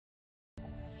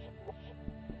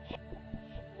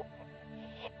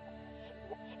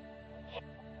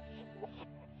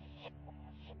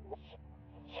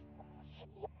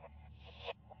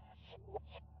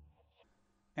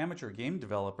Amateur game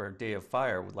developer Day of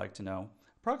Fire would like to know,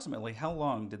 approximately how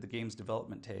long did the game's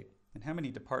development take, and how many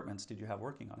departments did you have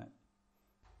working on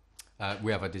it?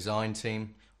 We have a design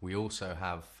team. We also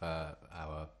have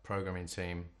our programming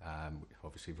team,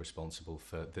 obviously responsible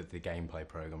for the gameplay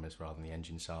programmers rather than the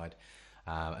engine side.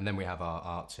 And then we have our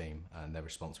art team, and they're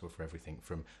responsible for everything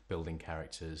from building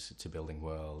characters to building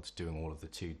worlds, doing all of the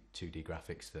 2D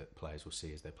graphics that players will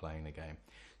see as they're playing the game.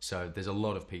 So there's a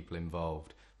lot of people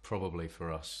involved, probably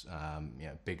for us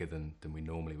bigger than we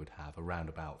normally would have, around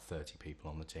about 30 people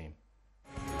on the team.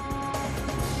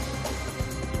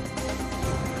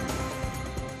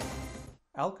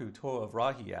 Alku Toa of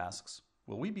Rahi asks,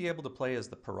 will we be able to play as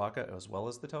the Paraka as well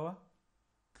as the Toa?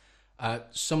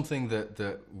 Something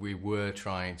that we were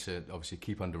trying to obviously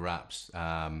keep under wraps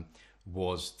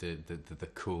was the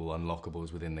cool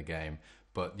unlockables within the game.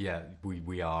 But yeah,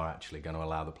 we are actually going to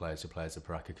allow the players to play as the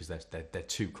Paraka because they're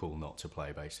too cool not to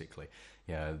play, basically.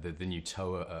 The new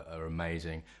Toa are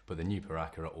amazing, but the new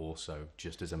Paraka are also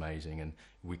just as amazing, and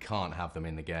we can't have them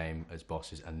in the game as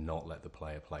bosses and not let the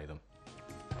player play them.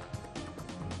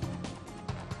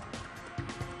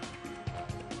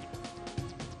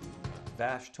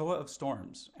 Vash Toa of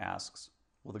Storms asks,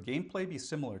 will the gameplay be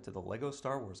similar to the LEGO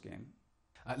Star Wars game?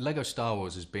 LEGO Star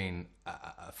Wars has been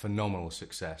a phenomenal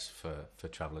success for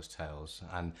Traveller's Tales,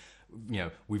 and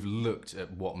we've looked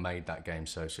at what made that game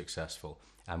so successful,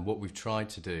 and what we've tried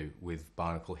to do with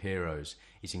BIONICLE Heroes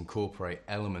is incorporate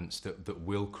elements that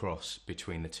will cross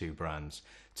between the two brands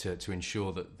to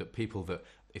ensure that people that,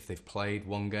 if they've played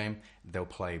one game, they'll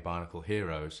play BIONICLE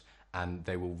Heroes and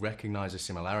they will recognise the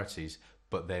similarities,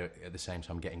 but they're at the same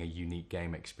time getting a unique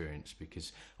game experience,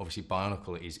 because obviously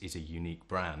Bionicle is a unique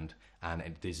brand and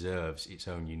it deserves its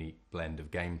own unique blend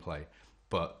of gameplay.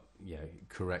 But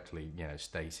correctly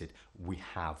stated, we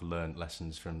have learned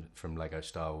lessons from LEGO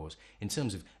Star Wars in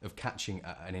terms of catching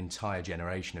an entire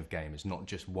generation of gamers, not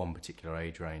just one particular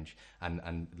age range,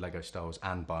 and LEGO Star Wars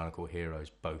and BIONICLE Heroes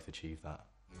both achieve that.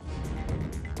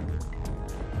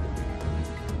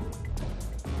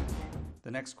 The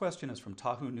next question is from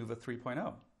Tahu Nuva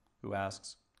 3.0, who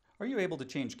asks, are you able to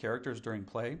change characters during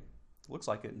play? It looks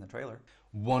like it in the trailer.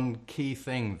 One key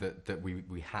thing that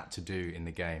we had to do in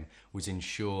the game was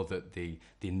ensure that the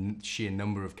sheer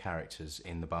number of characters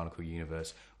in the Bionicle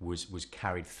universe was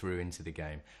carried through into the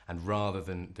game, and rather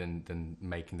than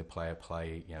making the player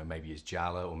play maybe as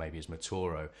Jala or maybe as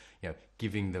Matoro,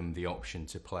 giving them the option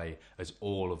to play as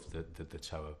all of the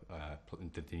Toa,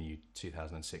 the new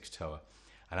 2006 Toa.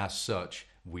 And as such,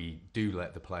 we do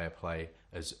let the player play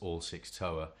as all 6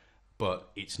 Toa, but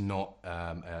it's not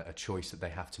a choice that they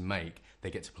have to make.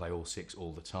 They get to play all 6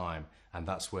 all the time, and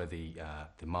that's where the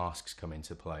masks come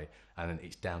into play. And then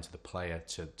it's down to the player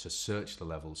to search the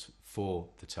levels for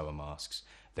the Toa masks.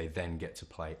 They then get to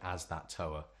play as that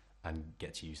Toa and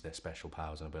get to use their special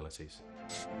powers and abilities.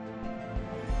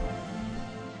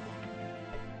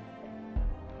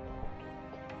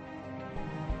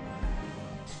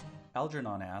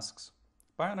 Algernon asks,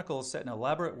 Bionicle is set in an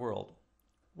elaborate world.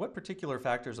 What particular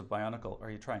factors of Bionicle are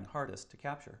you trying hardest to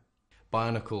capture?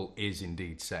 Bionicle is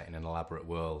indeed set in an elaborate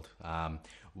world.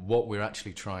 What we're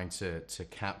actually trying to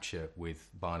capture with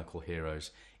Bionicle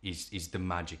Heroes is the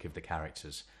magic of the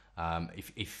characters.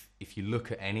 If you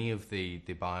look at any of the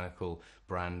Bionicle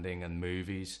branding and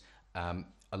movies, a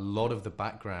lot of the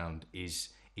background is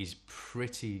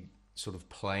pretty sort of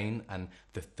plain, and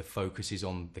the focus is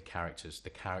on the characters. The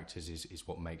characters is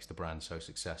what makes the brand so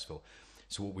successful.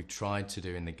 So what we've tried to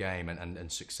do in the game,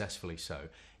 and successfully so,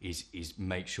 is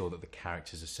make sure that the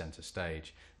characters are center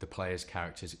stage. The player's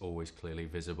character is always clearly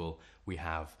visible. We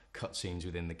have cutscenes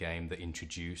within the game that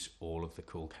introduce all of the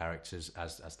cool characters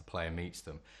as the player meets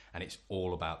them, and it's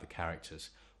all about the characters.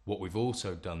 What we've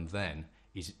also done then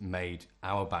is made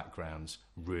our backgrounds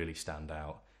really stand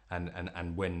out.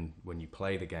 And when you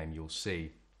play the game, you'll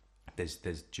see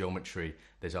there's geometry,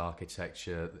 there's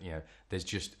architecture, there's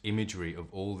just imagery of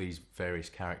all these various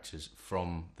characters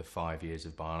from the 5 years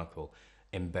of Bionicle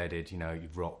embedded.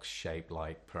 You've rocks shaped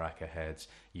like Paraka heads.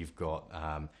 You've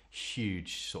got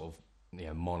huge sort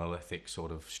of monolithic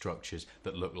sort of structures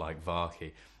that look like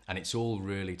Vaki, and it's all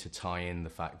really to tie in the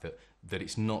fact that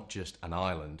it's not just an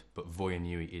island, but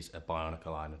Voyanui is a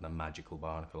Bionicle island, a magical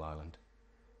Bionicle island.